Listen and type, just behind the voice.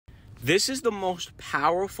This is the most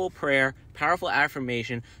powerful prayer, powerful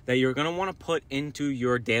affirmation that you're going to want to put into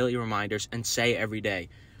your daily reminders and say every day.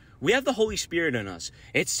 We have the Holy Spirit in us.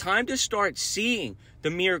 It's time to start seeing the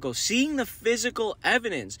miracles, seeing the physical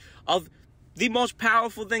evidence of the most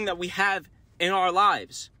powerful thing that we have in our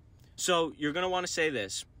lives. So you're going to want to say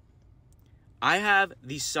this. I have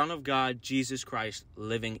the Son of God, Jesus Christ,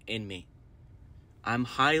 living in me. I'm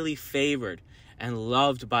highly favored and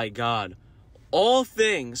loved by God. All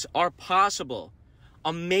things are possible.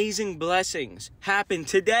 Amazing blessings happen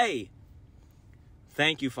today.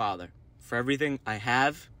 Thank you, Father, for everything I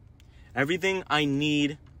have, everything I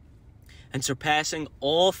need, and surpassing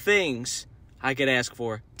all things I could ask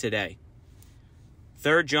for today.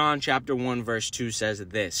 3 John chapter 1 verse 2 says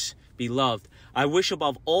this, Beloved, I wish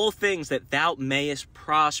above all things that thou mayest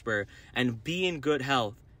prosper and be in good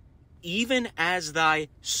health, even as thy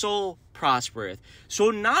soul prospereth.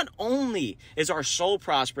 So not only is our soul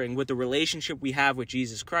prospering with the relationship we have with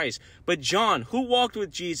Jesus Christ, but John, who walked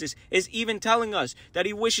with Jesus, is even telling us that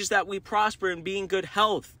he wishes that we prosper and be in good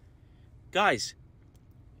health. Guys,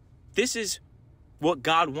 this is what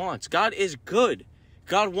God wants. God is good.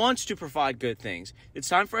 God wants to provide good things. It's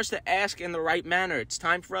time for us to ask in the right manner. It's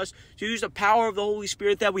time for us to use the power of the Holy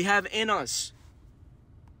Spirit that we have in us.